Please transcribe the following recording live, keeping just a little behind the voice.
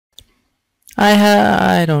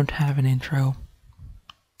I don't have an intro.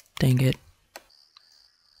 Dang it.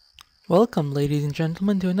 Welcome, ladies and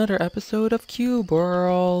gentlemen, to another episode of Cube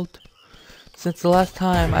World. Since the last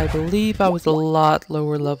time, I believe I was a lot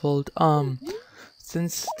lower leveled.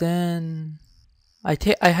 Since then, I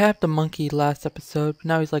had the monkey last episode, but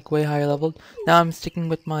now he's like way higher leveled. Now I'm sticking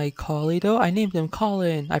with my collie though. I named him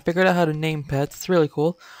Colin. I figured out how to name pets. It's really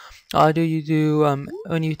cool. You do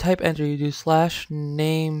when you type enter, you do slash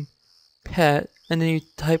name pet, and then you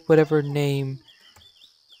type whatever name.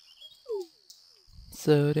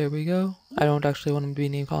 So there we go. I don't actually want him to be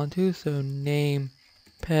named Colin too, so name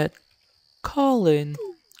pet Colin.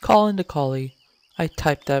 Colin the collie. I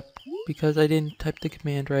typed that because I didn't type the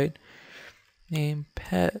command right. Name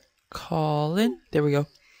pet Colin. There we go.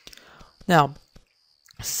 Now,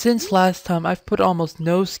 since last time, I've put almost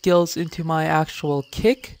no skills into my actual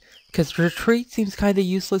kick, because retreat seems kind of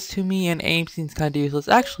useless to me and aim seems kind of useless.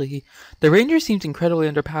 Actually, the ranger seems incredibly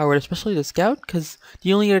underpowered, especially the scout, because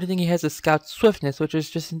the only other thing he has is scout swiftness, which is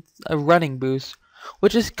just a running boost,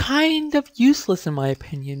 which is kind of useless in my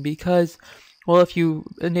opinion, because, well, if you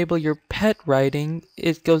enable your pet riding,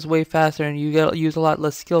 it goes way faster and you use a lot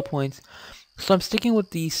less skill points. So I'm sticking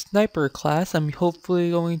with the sniper class. I'm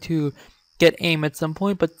hopefully going to get aim at some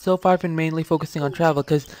point, but so far I've been mainly focusing on travel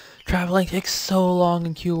because traveling takes so long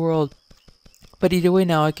in Q World. But either way,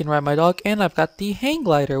 now I can ride my dog, and I've got the hang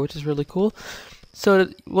glider, which is really cool. So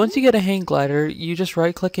once you get a hang glider, you just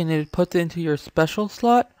right click and it puts it into your special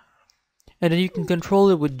slot, and then you can control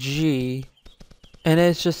it with G, and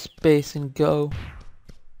it's just space and go,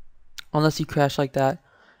 unless you crash like that.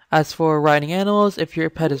 As for riding animals, if your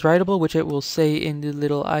pet is rideable, which it will say in the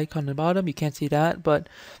little icon on the bottom, you can't see that, but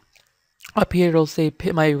up here it'll say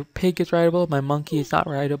my pig is rideable, my monkey is not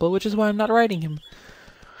rideable, which is why I'm not riding him.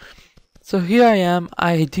 So here I am.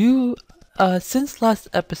 I do, since last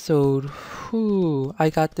episode, I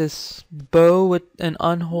got this bow with an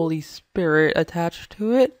unholy spirit attached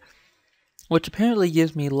to it, which apparently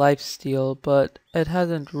gives me lifesteal, but it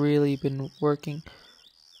hasn't really been working.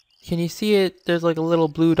 Can you see it? There's like a little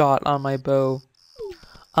blue dot on my bow.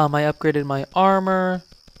 I upgraded my armor.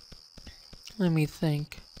 Let me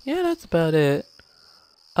think. Yeah, that's about it.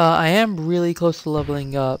 I am really close to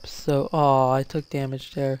leveling up, so I took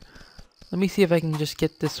damage there. Let me see if I can just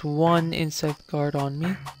get this one insect guard on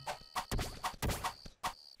me.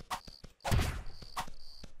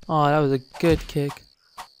 Oh, that was a good kick.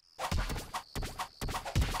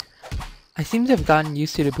 I seem to have gotten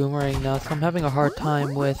used to the boomerang now, so I'm having a hard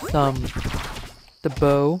time with the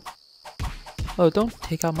bow. Oh, don't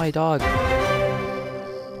take out my dog.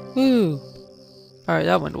 Woo! Alright,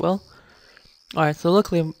 that went well. Alright, so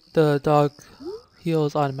luckily the dog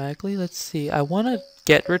heals automatically. Let's see, I want to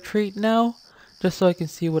get retreat now, just so I can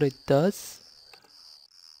see what it does.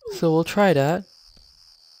 So we'll try that.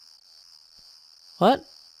 What?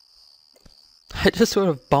 I just sort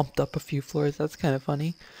of bumped up a few floors, that's kind of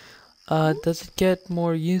funny. Does it get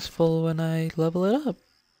more useful when I level it up?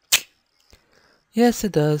 Yes,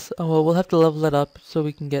 it does. Oh, well, we'll have to level it up so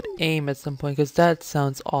we can get aim at some point, because that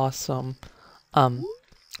sounds awesome.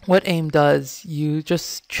 What aim does, you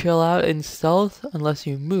just chill out in stealth unless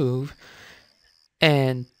you move,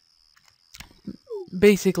 and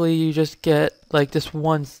basically you just get like this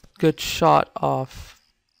one good shot off,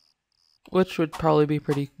 which would probably be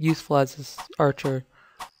pretty useful as this archer.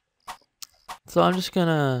 So I'm just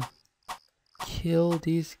gonna kill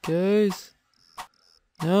these guys.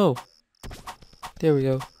 No. There we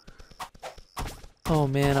go. Oh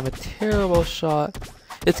man, I'm a terrible shot.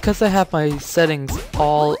 It's because I have my settings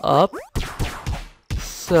all up.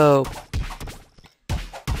 So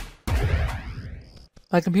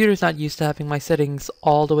my computer's not used to having my settings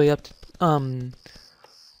all the way up to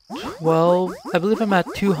 12. I believe I'm at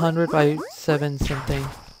 200 by 7 something.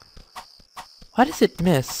 Why does it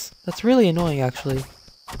miss? That's really annoying actually.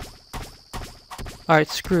 Alright,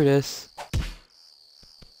 screw this.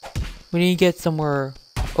 We need to get somewhere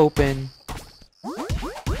open.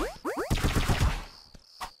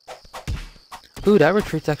 Ooh, that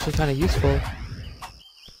retreat's actually kind of useful.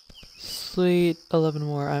 Sweet, 11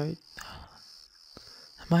 more. Am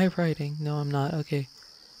I writing? No, I'm not. Okay.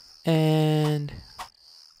 And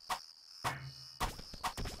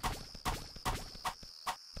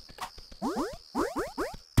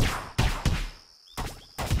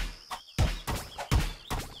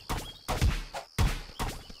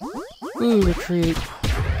ooh, retreat.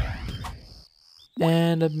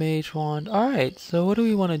 And a mage wand. Alright, so what do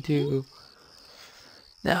we want to do?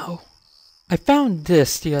 Now, I found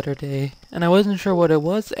this the other day, and I wasn't sure what it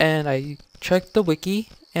was, and I checked the wiki,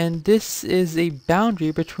 and this is a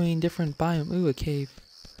boundary between different biomes. Ooh, a cave.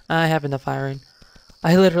 I have enough iron.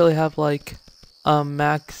 I literally have like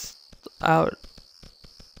maxed out,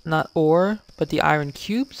 not ore, but the iron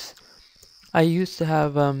cubes. I used to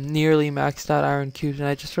have nearly maxed out iron cubes, and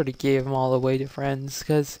I just sort of gave them all away to friends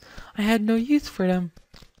because I had no use for them.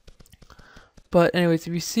 But anyways,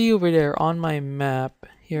 if you see over there on my map,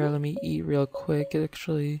 here, let me eat real quick. It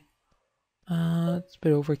actually, it's a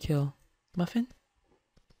bit overkill. Muffin?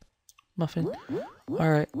 Muffin.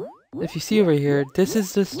 Alright. If you see over here, this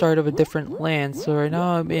is the start of a different land. So right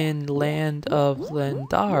now I'm in land of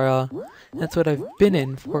Landara. That's what I've been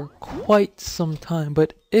in for quite some time.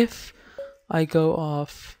 But if I go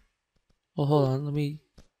off... Well, hold on. Let me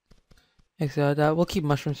exit out of that. We'll keep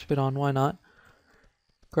mushroom spit on. Why not?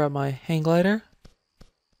 Grab my hang glider.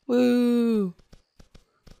 Woo!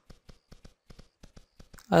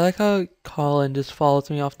 I like how Colin just follows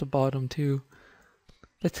me off the bottom too.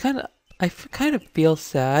 It's kind of... I kind of feel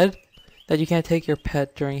sad that you can't take your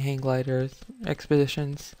pet during hang gliders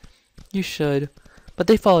expeditions. You should, but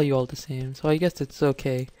they follow you all the same, so I guess it's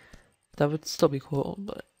okay. That would still be cool,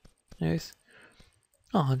 but anyways.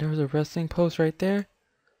 Oh, there was a resting post right there.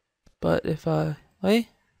 But if I... Wait?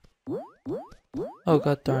 Oh,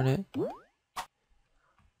 god darn it.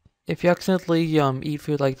 If you accidentally eat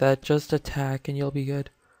food like that, just attack and you'll be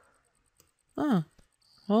good. Oh.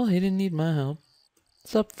 Well, he didn't need my help.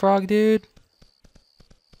 What's up, frog dude?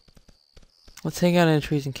 Let's hang out in the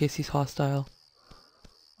trees in case he's hostile.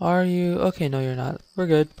 Are you? Okay, no you're not. We're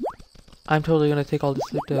good. I'm totally gonna take all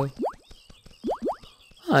this loot though.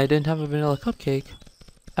 Oh, I didn't have a vanilla cupcake.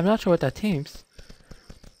 I'm not sure what that tames.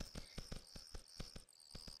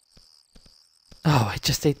 Oh, I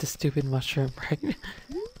just ate the stupid mushroom, right?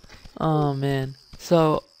 Oh man.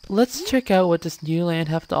 So, let's check out what this new land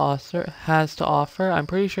has to offer. I'm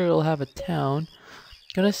pretty sure it'll have a town.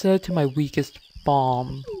 Gonna set it to my weakest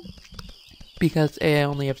bomb. Because A, I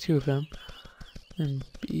only have 2 of them. And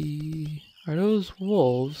B... Are those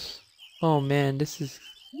wolves? Oh man, this is...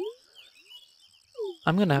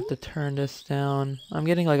 I'm gonna have to turn this down. I'm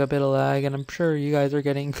getting like a bit of lag, and I'm sure you guys are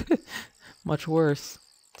getting much worse.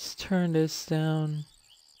 Let's turn this down.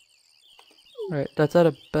 Alright, that's at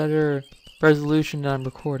a better resolution than I'm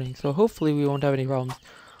recording, so hopefully we won't have any problems.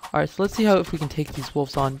 Alright, so let's see how if we can take these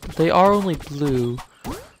wolves on. They are only blue,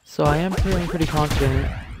 so I am feeling pretty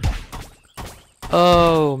confident.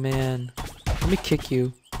 Oh man, let me kick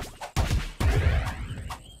you.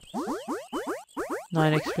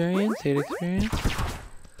 9 experience, 8 experience.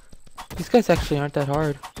 These guys actually aren't that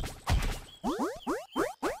hard.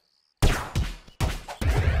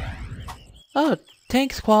 Oh,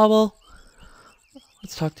 tank squabble.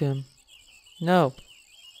 Let's talk to him. No.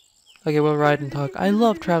 Okay, we'll ride and talk. I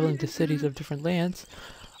love traveling to cities of different lands.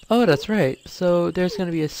 Oh, that's right. So there's going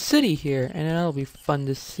to be a city here, and that'll be fun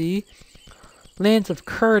to see. Lands of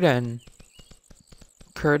Curden.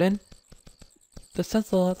 Curden? That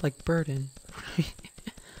sounds a lot like burden.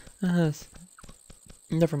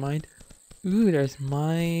 Never mind. Ooh, there's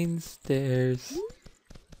mines. There's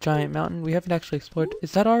giant mountain. We haven't actually explored.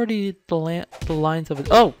 Is that already the lines of it?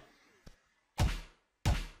 Oh!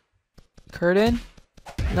 Curden?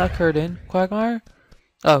 Not Curden. Quagmire?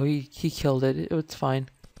 Oh, he killed it. It's fine.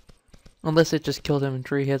 Unless it just killed him in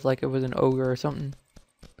 3 hits like it was an ogre or something.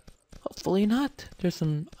 Hopefully not. There's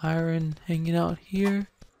some iron hanging out here.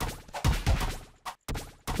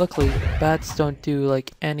 Luckily, bats don't do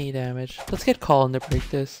like any damage. Let's get Colin to break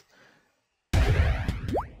this.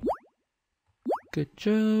 Good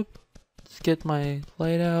job. Let's get my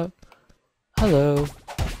light out. Hello.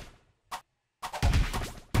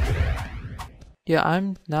 Yeah,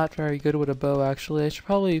 I'm not very good with a bow actually. I should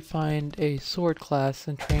probably find a sword class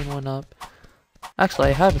and train one up. Actually,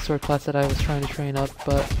 I have a sword class that I was trying to train up,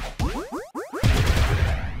 but...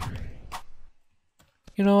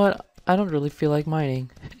 You know what? I don't really feel like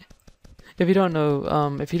mining. If you don't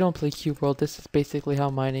know, if you don't play Cube World, this is basically how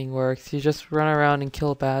mining works. You just run around and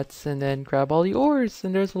kill bats and then grab all the ores,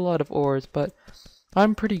 and there's a lot of ores, but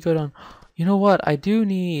I'm pretty good on... You know what? I do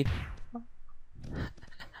need...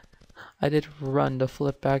 I did run to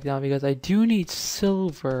flip back down because I do need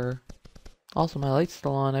silver. Also, my light's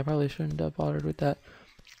still on. I probably shouldn't have bothered with that.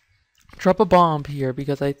 Drop a bomb here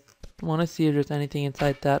because I want to see if there's anything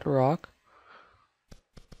inside that rock.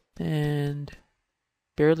 And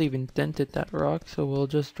barely even dented that rock, so we'll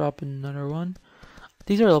just drop another one.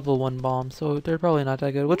 These are level 1 bombs, so they're probably not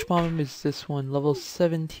that good. Which bomb is this one? Level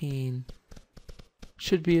 17.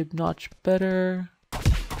 Should be a notch better.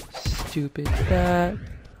 Stupid bat.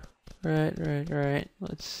 Right.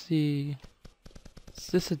 Let's see. Is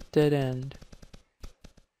this a dead end?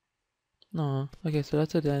 No. Okay, so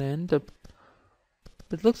that's a dead end.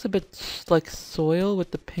 It looks a bit like soil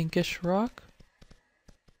with the pinkish rock.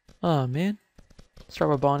 Oh man. Let's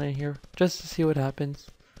drop a bomb in here just to see what happens.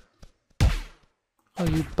 Oh,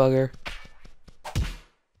 you bugger.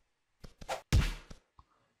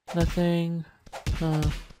 Nothing.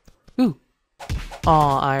 Ooh.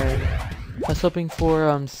 Aw, iron. I was hoping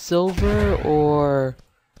for silver or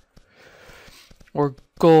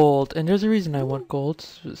gold. And there's a reason I want gold.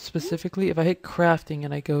 Specifically, if I hit crafting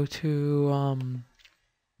and I go to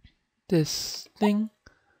this thing,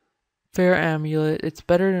 Fair Amulet, it's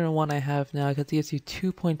better than the one I have now because it gives you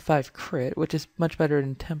 2.5 crit, which is much better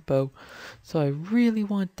than tempo. So I really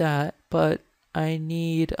want that, but I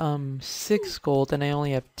need 6 gold and I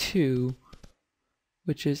only have 2,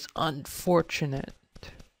 which is unfortunate.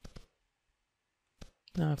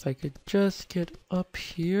 Now if I could just get up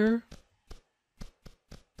here.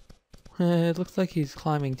 It looks like he's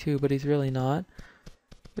climbing too, but he's really not,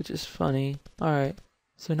 which is funny. Alright,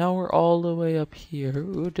 so now we're all the way up here.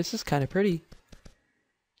 Ooh, this is kind of pretty.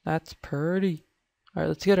 That's pretty. Alright,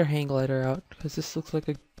 let's get our hang glider out, because this looks like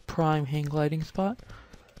a prime hang gliding spot.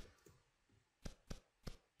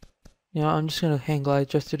 You know, I'm just going to hang glide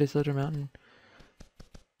just to this other mountain.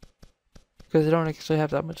 Because I don't actually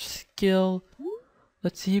have that much skill.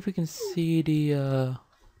 Let's see if we can see the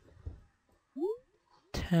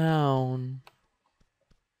town.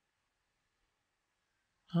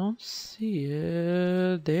 I don't see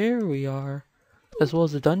it. There we are. As well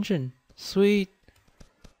as the dungeon. Sweet.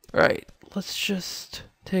 Right, let's just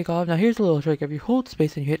take off. Now here's a little trick. If you hold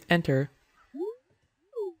space and you hit enter.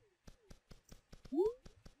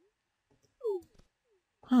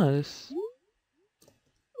 This...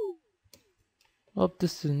 Oh,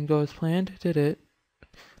 this didn't go as planned, did it?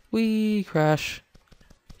 We crash.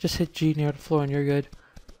 Just hit G near the floor and you're good.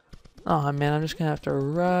 Aw man, I'm just gonna have to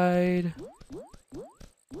ride.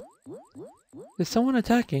 Is someone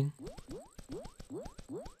attacking?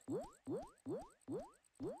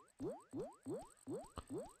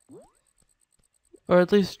 Or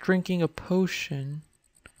at least drinking a potion.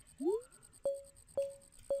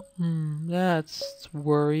 That's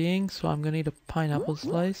worrying, so I'm gonna need a pineapple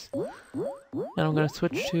slice. And I'm gonna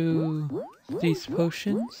switch to these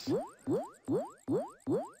potions.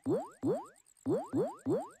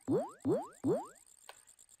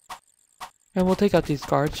 And we'll take out these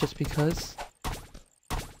guards just because.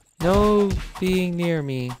 No being near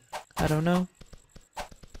me. I don't know.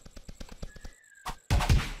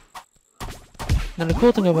 And the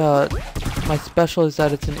cool thing about my special is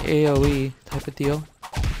that it's an AoE type of deal.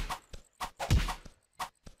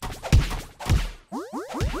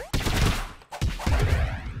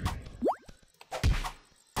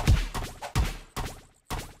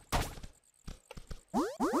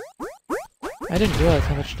 I didn't realize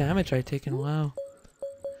how much damage I'd taken, wow.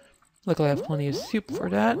 Luckily I have plenty of soup for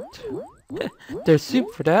that. There's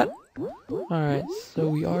soup for that. Alright, so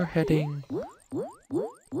we are heading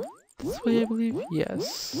this way, I believe?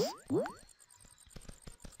 Yes.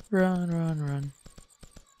 Run, run, run.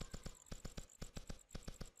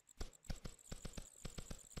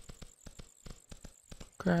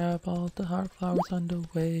 Grab all the heart flowers on the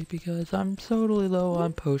way because I'm totally low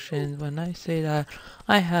on potions. When I say that,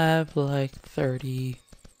 I have like 30.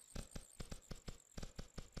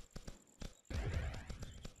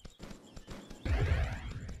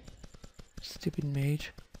 Stupid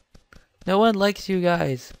mage. No one likes you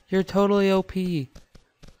guys. You're totally OP.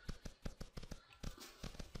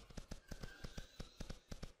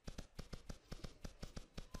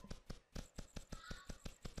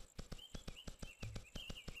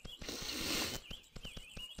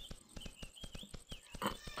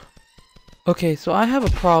 Okay, so I have a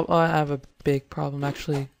problem. I have a big problem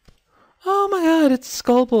actually. Oh my god, it's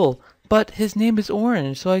Skullbull, but his name is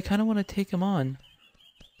Orange, so I kind of want to take him on.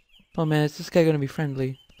 Oh man, is this guy gonna be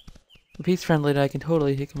friendly? If he's friendly, then I can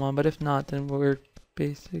totally take him on, but if not, then we're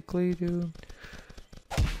basically doomed.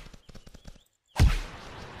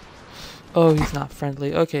 Oh, he's not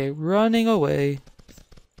friendly. Okay, running away.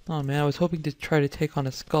 Oh man, I was hoping to try to take on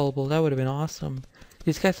a Skullbull. That would have been awesome.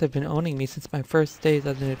 These guys have been owning me since my first days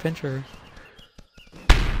as an adventurer.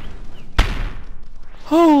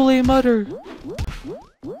 Holy mother!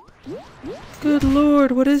 Good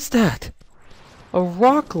lord, what is that? A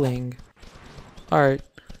rockling. Alright.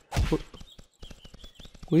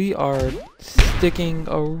 We are sticking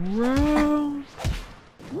around.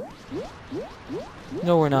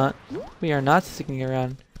 No, we're not. We are not sticking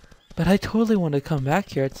around. But I totally want to come back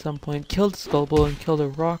here at some point. Kill the Skullbull and kill the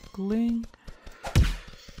rockling.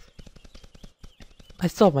 I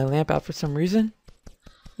still have my lamp out for some reason.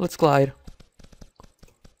 Let's glide.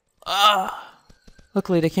 Ah!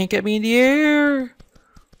 Luckily they can't get me in the air!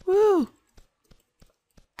 Woo!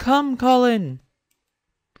 Come, Colin!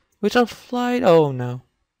 Which I'll fly. Oh no.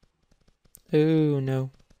 Oh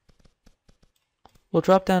no. We'll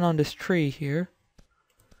drop down on this tree here.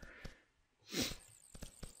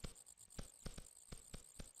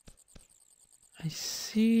 I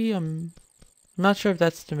see. I'm not sure if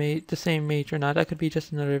that's the same mage or not. That could be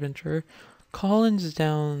just another adventurer. Colin's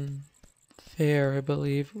down there, I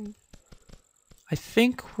believe. I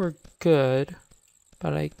think we're good,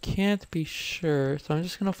 but I can't be sure. So I'm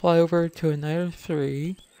just gonna fly over to another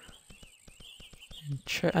tree. And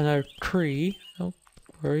another tree. Don't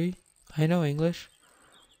worry. I know English.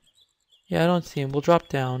 Yeah, I don't see him. We'll drop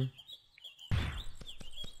down.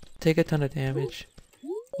 Take a ton of damage.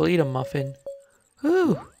 We'll eat a muffin.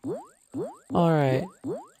 Whew! Alright.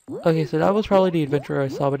 Okay, so that was probably the adventurer I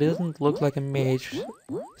saw, but it doesn't look like a mage.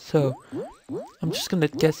 So, I'm just gonna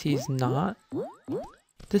guess he's not.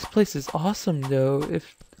 This place is awesome though.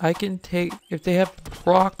 If they have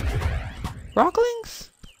rocklings?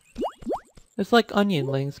 It's like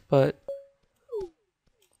onionlings, but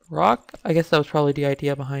rock? I guess that was probably the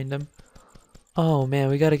idea behind them. Oh man,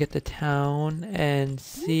 we gotta get to town and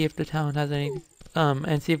see if the town has any,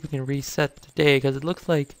 and see if we can reset the day, because it looks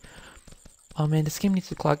like, oh man, this game needs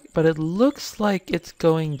to clock, but it looks like it's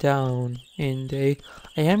going down in day.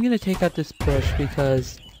 I am gonna take out this bush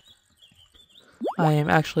because I am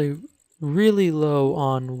actually really low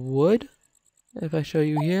on wood. If I show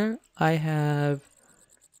you here, I have,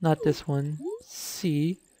 not this one,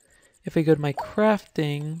 C. If I go to my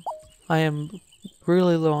crafting, I am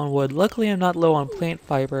really low on wood. Luckily I'm not low on plant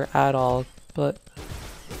fiber at all, but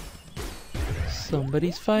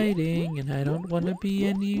somebody's fighting and I don't want to be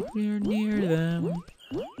anywhere near them.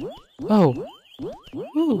 Oh!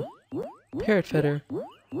 Ooh! Parrot feather.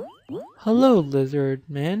 Hello, lizard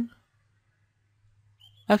man.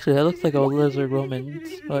 Actually, that looks like a lizard woman,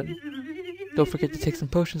 but don't forget to take some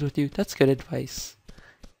potions with you. That's good advice.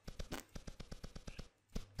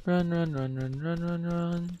 Run, run, run, run, run, run,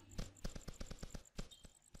 run.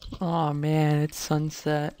 Aw, man, it's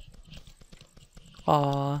sunset.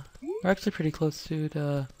 Aw, we're actually pretty close to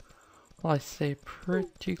the, well, I say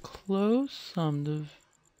pretty close. Oh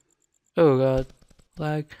god,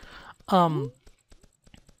 lag.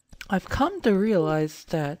 I've come to realize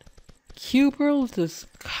that Cube World is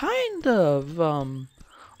kind of,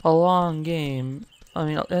 a long game. I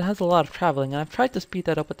mean, it has a lot of traveling, and I've tried to speed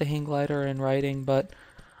that up with the hang glider and writing, but,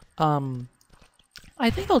 I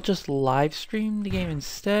think I'll just live stream the game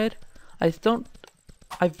instead. I've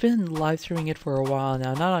been live streaming it for a while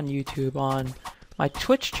now, not on YouTube, on my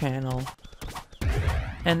Twitch channel.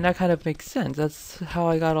 And that kind of makes sense. That's how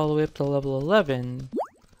I got all the way up to level 11.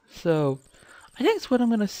 So, I think it's what I'm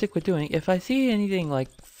gonna stick with doing. If I see anything like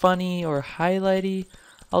funny or highlighty,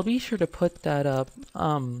 I'll be sure to put that up.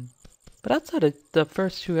 But outside of the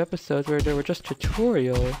first 2 episodes where they were just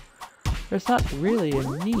tutorial, there's not really a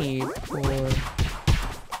need for...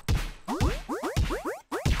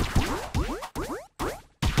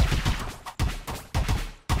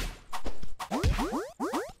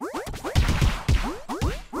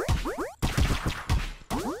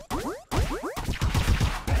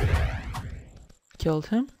 Killed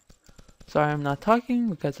him. Sorry I'm not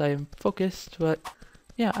talking because I am focused, but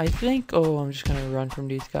yeah, I think, oh, I'm just gonna run from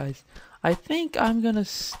these guys. I think I'm gonna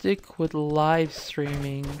stick with live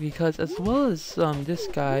streaming because as well as this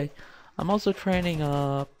guy, I'm also training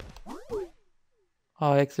up, oh,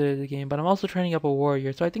 I exited the game, but I'm also training up a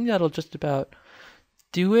warrior, so I think that'll just about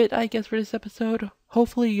do it, I guess, for this episode.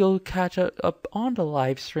 Hopefully you'll catch up on the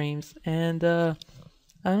live streams, and I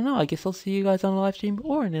don't know, I guess I'll see you guys on the live stream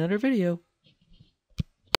or in another video.